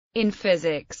In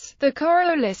physics, the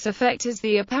Coriolis effect is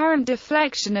the apparent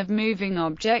deflection of moving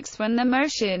objects when the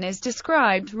motion is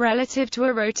described relative to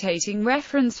a rotating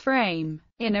reference frame.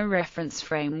 In a reference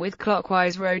frame with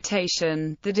clockwise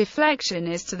rotation, the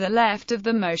deflection is to the left of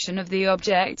the motion of the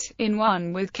object. In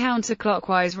one with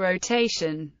counterclockwise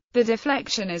rotation, the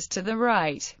deflection is to the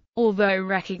right, although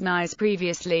recognized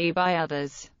previously by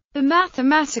others. The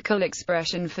mathematical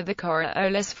expression for the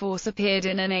Coriolis force appeared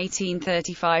in an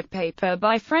 1835 paper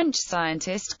by French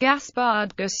scientist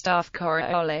Gaspard Gustave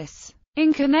Coriolis,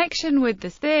 in connection with the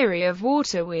theory of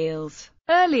water wheels.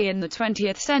 Early in the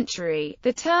 20th century,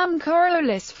 the term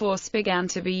Coriolis force began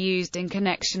to be used in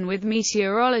connection with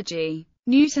meteorology.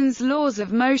 Newton's laws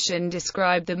of motion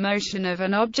describe the motion of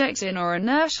an object in or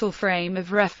inertial frame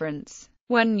of reference.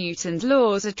 When Newton's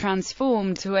laws are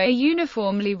transformed to a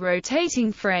uniformly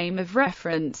rotating frame of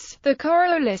reference, the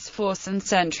Coriolis force and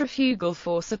centrifugal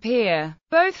force appear.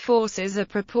 Both forces are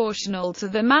proportional to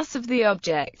the mass of the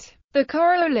object. The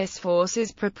Coriolis force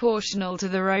is proportional to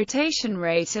the rotation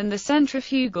rate and the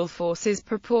centrifugal force is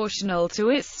proportional to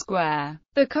its square.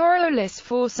 The Coriolis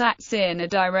force acts in a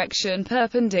direction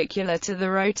perpendicular to the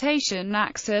rotation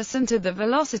axis and to the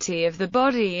velocity of the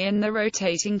body in the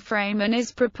rotating frame and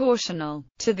is proportional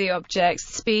to the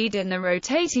object's speed in the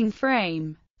rotating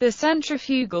frame. The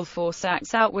centrifugal force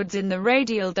acts outwards in the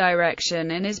radial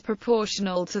direction and is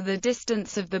proportional to the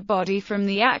distance of the body from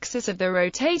the axis of the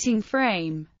rotating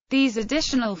frame. These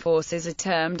additional forces are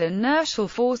termed inertial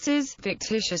forces,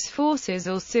 fictitious forces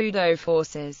or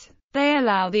pseudo-forces. They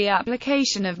allow the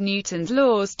application of Newton's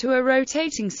laws to a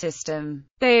rotating system.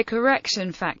 They are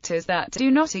correction factors that do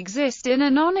not exist in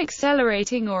a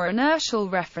non-accelerating or inertial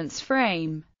reference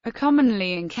frame. A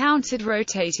commonly encountered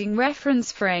rotating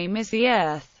reference frame is the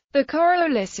Earth. The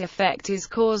Coriolis effect is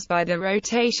caused by the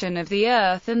rotation of the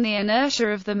Earth and the inertia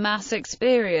of the mass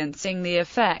experiencing the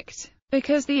effect.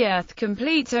 Because the Earth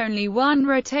completes only one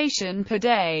rotation per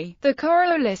day, the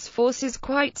Coriolis force is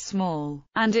quite small,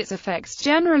 and its effects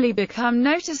generally become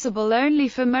noticeable only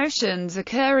for motions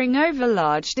occurring over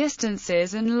large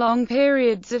distances and long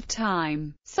periods of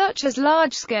time, such as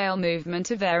large-scale movement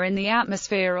of air in the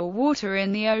atmosphere or water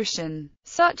in the ocean.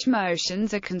 Such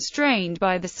motions are constrained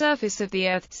by the surface of the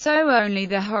Earth, so only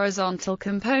the horizontal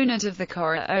component of the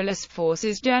Coriolis force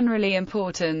is generally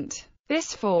important.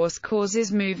 This force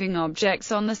causes moving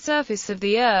objects on the surface of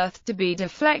the Earth to be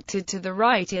deflected to the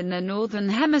right in the northern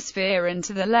hemisphere and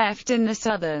to the left in the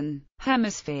southern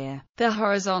hemisphere. The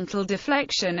horizontal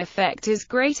deflection effect is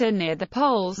greater near the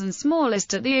poles and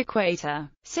smallest at the equator.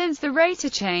 Since the rate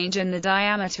of change in the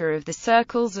diameter of the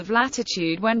circles of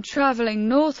latitude when traveling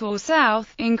north or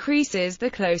south increases the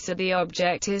closer the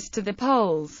object is to the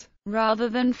poles, rather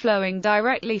than flowing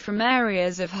directly from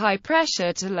areas of high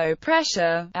pressure to low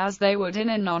pressure, as they would in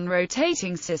a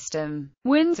non-rotating system.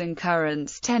 Winds and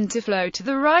currents tend to flow to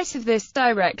the right of this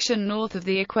direction north of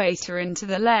the equator and to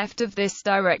the left of this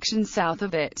direction south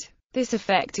of it. This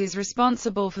effect is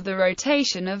responsible for the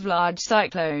rotation of large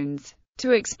cyclones.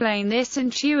 To explain this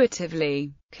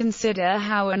intuitively, consider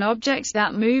how an object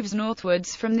that moves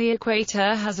northwards from the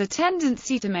equator has a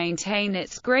tendency to maintain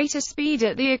its greater speed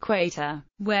at the equator,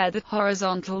 where the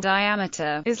horizontal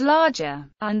diameter is larger,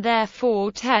 and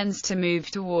therefore tends to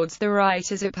move towards the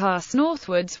right as it passes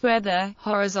northwards where the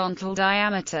horizontal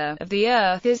diameter of the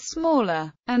Earth is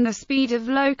smaller, and the speed of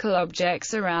local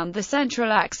objects around the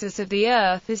central axis of the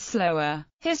Earth is slower.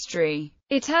 History.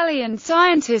 Italian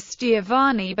scientist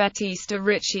Giovanni Battista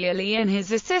Riccioli and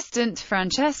his assistant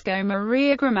Francesco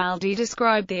Maria Grimaldi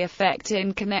described the effect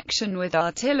in connection with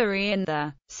artillery in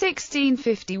the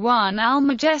 1651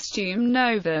 Almagestum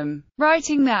Novum,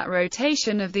 writing that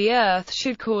rotation of the Earth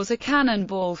should cause a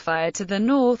cannonball fired to the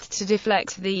north to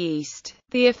deflect to the east.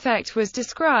 The effect was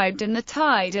described in the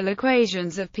tidal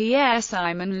equations of Pierre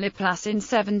Simon Laplace in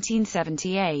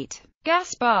 1778.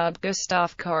 Gaspard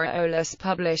Gustave Coriolis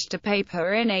published a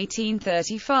paper in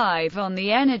 1835 on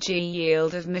the energy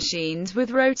yield of machines with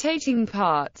rotating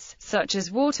parts, such as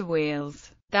water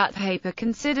wheels. That paper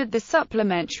considered the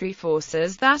supplementary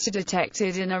forces that are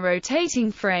detected in a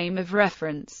rotating frame of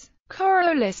reference.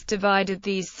 Coriolis divided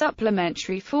these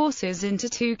supplementary forces into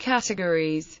two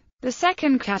categories. The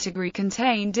second category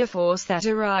contained a force that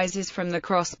arises from the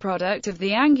cross product of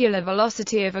the angular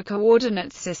velocity of a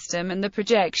coordinate system and the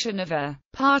projection of a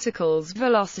particle's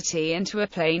velocity into a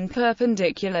plane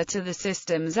perpendicular to the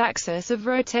system's axis of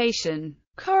rotation.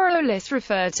 Coriolis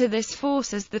referred to this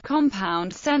force as the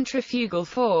compound centrifugal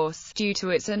force, due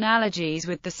to its analogies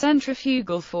with the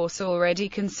centrifugal force already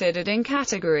considered in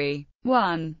category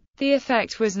 1. The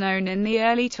effect was known in the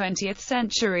early 20th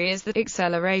century as the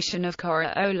acceleration of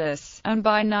Coriolis, and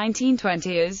by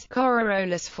 1920 as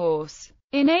Coriolis force.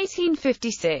 In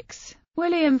 1856,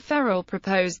 William Ferrel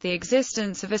proposed the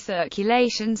existence of a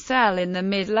circulation cell in the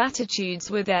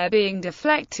mid-latitudes with air being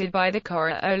deflected by the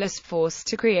Coriolis force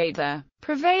to create the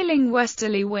prevailing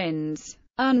westerly winds.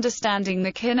 Understanding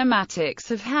the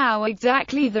kinematics of how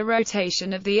exactly the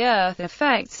rotation of the Earth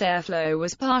affects airflow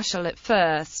was partial at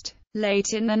first.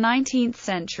 Late in the 19th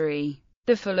century,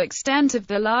 the full extent of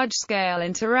the large-scale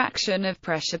interaction of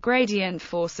pressure gradient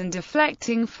force and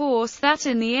deflecting force that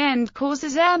in the end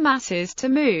causes air masses to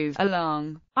move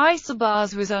along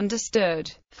isobars was understood.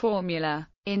 Formula.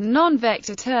 In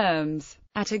non-vector terms,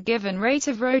 at a given rate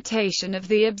of rotation of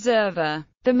the observer,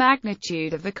 the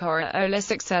magnitude of the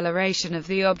Coriolis acceleration of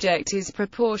the object is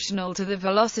proportional to the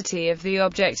velocity of the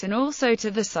object and also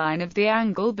to the sine of the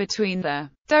angle between the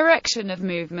direction of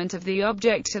movement of the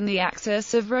object and the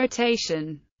axis of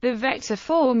rotation. The vector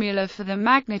formula for the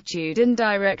magnitude and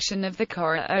direction of the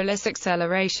Coriolis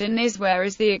acceleration is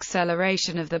whereas the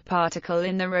acceleration of the particle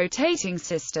in the rotating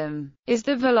system is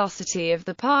the velocity of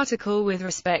the particle with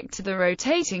respect to the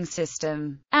rotating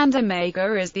system, and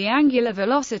omega is the angular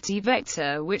velocity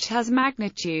vector which has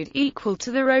magnitude equal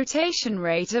to the rotation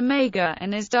rate omega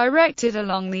and is directed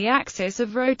along the axis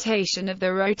of rotation of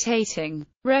the rotating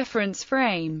reference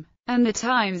frame, and the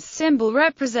times symbol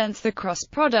represents the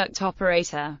cross-product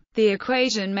operator. The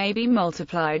equation may be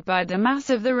multiplied by the mass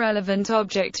of the relevant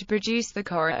object to produce the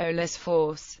Coriolis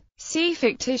force. See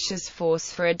fictitious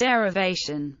force for a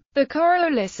derivation. The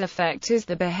Coriolis effect is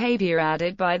the behavior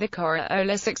added by the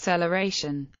Coriolis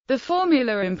acceleration. The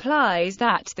formula implies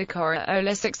that the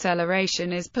Coriolis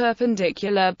acceleration is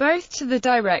perpendicular both to the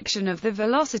direction of the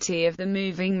velocity of the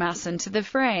moving mass and to the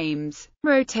frame's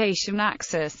rotation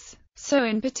axis. So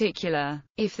in particular,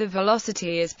 if the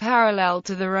velocity is parallel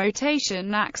to the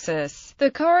rotation axis, the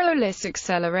Coriolis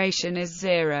acceleration is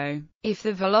zero. If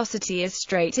the velocity is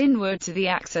straight inward to the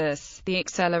axis, the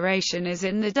acceleration is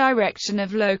in the direction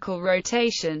of local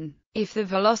rotation. If the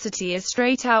velocity is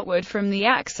straight outward from the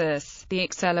axis, the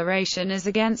acceleration is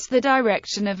against the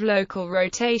direction of local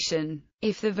rotation.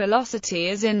 If the velocity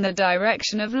is in the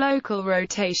direction of local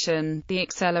rotation, the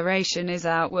acceleration is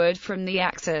outward from the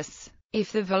axis.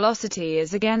 If the velocity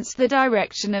is against the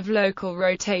direction of local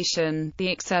rotation, the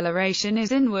acceleration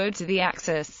is inward to the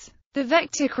axis. The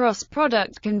vector cross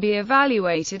product can be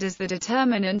evaluated as the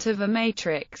determinant of a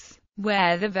matrix,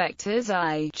 where the vectors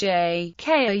I, j,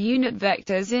 k are unit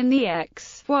vectors in the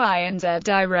x, y and z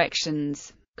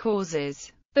directions.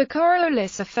 Causes. The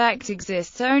Coriolis effect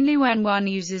exists only when one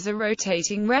uses a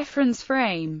rotating reference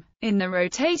frame. In the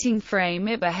rotating frame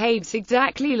it behaves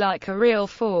exactly like a real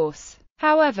force.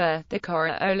 However, the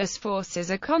Coriolis force is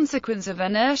a consequence of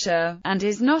inertia, and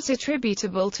is not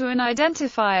attributable to an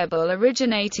identifiable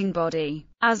originating body,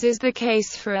 as is the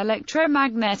case for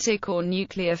electromagnetic or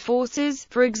nuclear forces,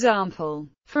 for example.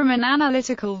 From an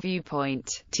analytical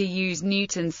viewpoint, to use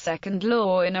Newton's second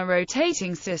law in a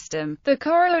rotating system, the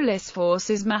Coriolis force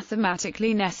is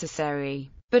mathematically necessary,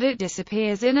 but it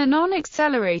disappears in a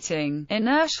non-accelerating,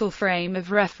 inertial frame of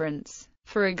reference.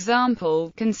 For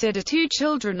example, consider two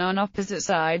children on opposite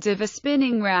sides of a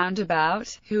spinning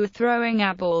roundabout, who are throwing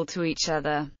a ball to each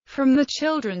other. From the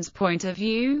children's point of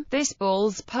view, this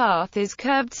ball's path is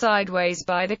curved sideways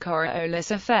by the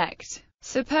Coriolis effect.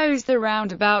 Suppose the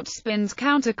roundabout spins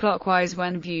counterclockwise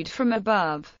when viewed from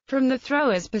above. From the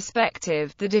thrower's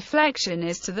perspective, the deflection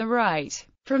is to the right.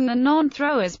 From the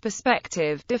non-thrower's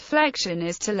perspective, deflection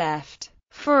is to left.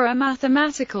 For a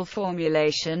mathematical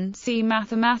formulation, see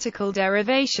mathematical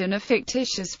derivation of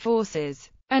fictitious forces.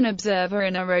 An observer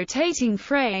in a rotating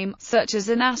frame, such as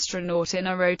an astronaut in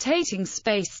a rotating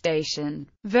space station,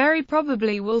 very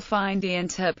probably will find the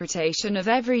interpretation of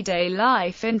everyday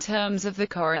life in terms of the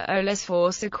Coriolis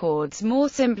force accords more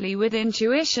simply with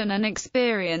intuition and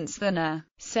experience than a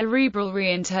cerebral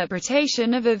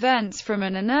reinterpretation of events from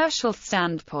an inertial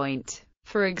standpoint.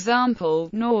 For example,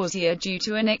 nausea due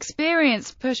to an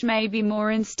experienced push may be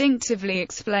more instinctively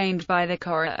explained by the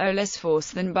Coriolis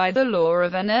force than by the law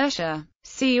of inertia.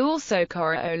 See also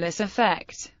Coriolis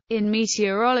effect. In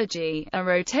meteorology, a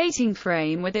rotating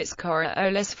frame with its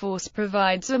Coriolis force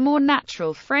provides a more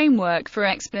natural framework for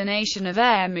explanation of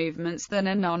air movements than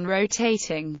a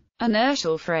non-rotating,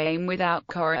 inertial frame without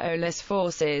Coriolis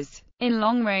forces. In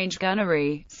long-range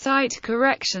gunnery, sight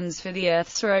corrections for the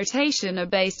Earth's rotation are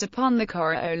based upon the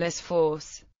Coriolis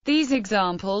force. These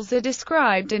examples are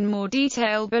described in more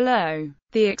detail below.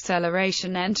 The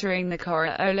acceleration entering the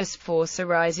Coriolis force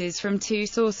arises from two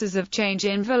sources of change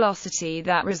in velocity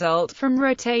that result from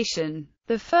rotation.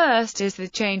 The first is the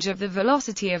change of the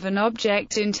velocity of an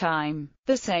object in time.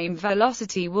 The same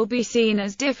velocity will be seen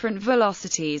as different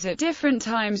velocities at different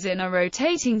times in a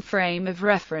rotating frame of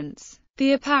reference.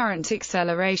 The apparent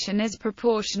acceleration is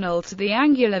proportional to the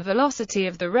angular velocity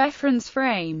of the reference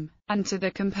frame, and to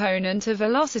the component of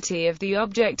velocity of the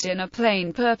object in a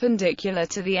plane perpendicular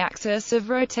to the axis of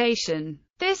rotation.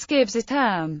 This gives a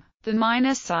term. The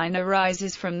minus sign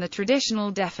arises from the traditional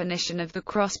definition of the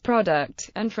cross product,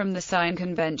 and from the sign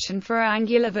convention for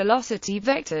angular velocity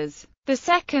vectors. The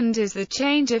second is the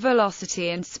change of velocity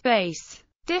in space.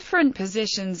 Different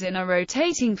positions in a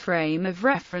rotating frame of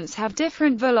reference have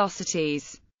different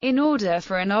velocities. In order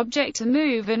for an object to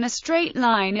move in a straight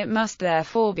line, it must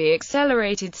therefore be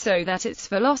accelerated so that its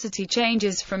velocity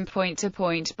changes from point to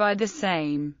point by the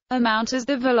same amount as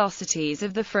the velocities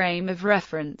of the frame of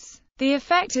reference. The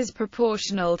effect is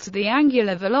proportional to the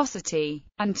angular velocity,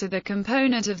 and to the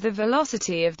component of the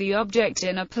velocity of the object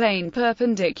in a plane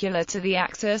perpendicular to the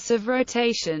axis of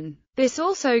rotation. This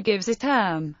also gives a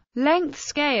term. Length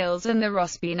scales and the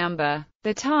Rossby number.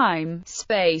 The time,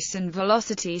 space and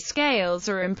velocity scales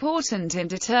are important in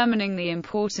determining the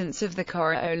importance of the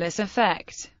Coriolis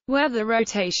effect. Whether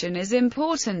rotation is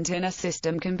important in a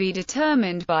system can be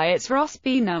determined by its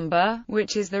Rossby number,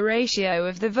 which is the ratio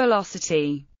of the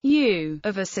velocity u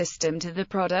of a system to the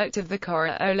product of the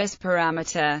Coriolis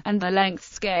parameter, and the length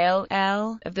scale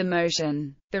L of the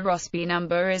motion. The Rossby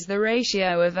number is the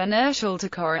ratio of inertial to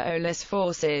Coriolis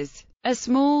forces. A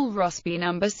small Rossby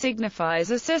number signifies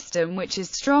a system which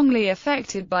is strongly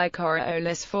affected by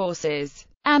Coriolis forces,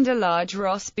 and a large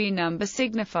Rossby number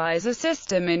signifies a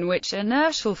system in which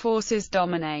inertial forces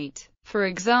dominate. For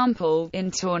example, in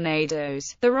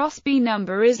tornadoes, the Rossby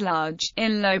number is large.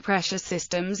 In low-pressure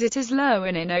systems it is low,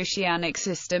 and in oceanic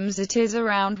systems it is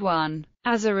around 1.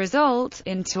 As a result,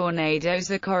 in tornadoes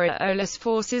the Coriolis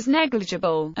force is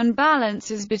negligible, and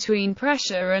balance is between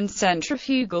pressure and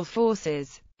centrifugal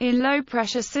forces. In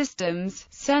low-pressure systems,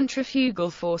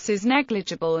 centrifugal force is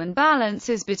negligible and balance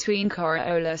is between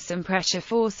Coriolis and pressure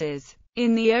forces.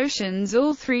 In the oceans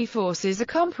all three forces are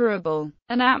comparable.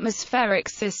 An atmospheric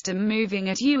system moving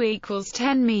at u equals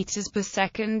 10 meters per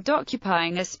second,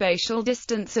 occupying a spatial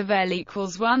distance of L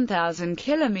equals 1,000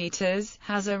 kilometers,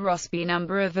 has a Rossby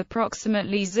number of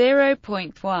approximately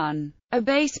 0.1. A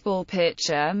baseball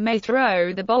pitcher may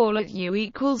throw the ball at u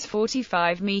equals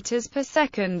 45 meters per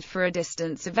second for a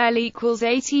distance of L equals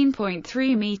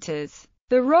 18.3 meters.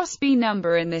 The Rossby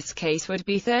number in this case would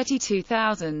be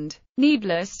 32,000.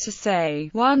 Needless to say,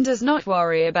 one does not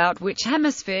worry about which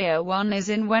hemisphere one is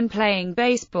in when playing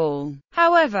baseball.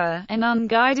 However, an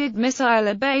unguided missile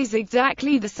obeys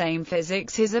exactly the same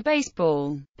physics as a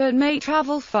baseball, but may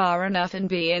travel far enough and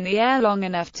be in the air long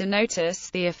enough to notice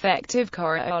the effect of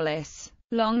Coriolis.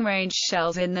 Long-range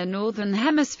shells in the northern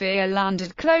hemisphere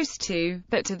landed close to,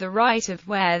 but to the right of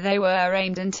where they were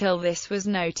aimed until this was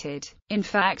noted. In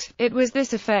fact, it was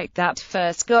this effect that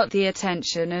first got the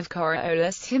attention of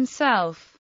Coriolis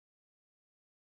himself.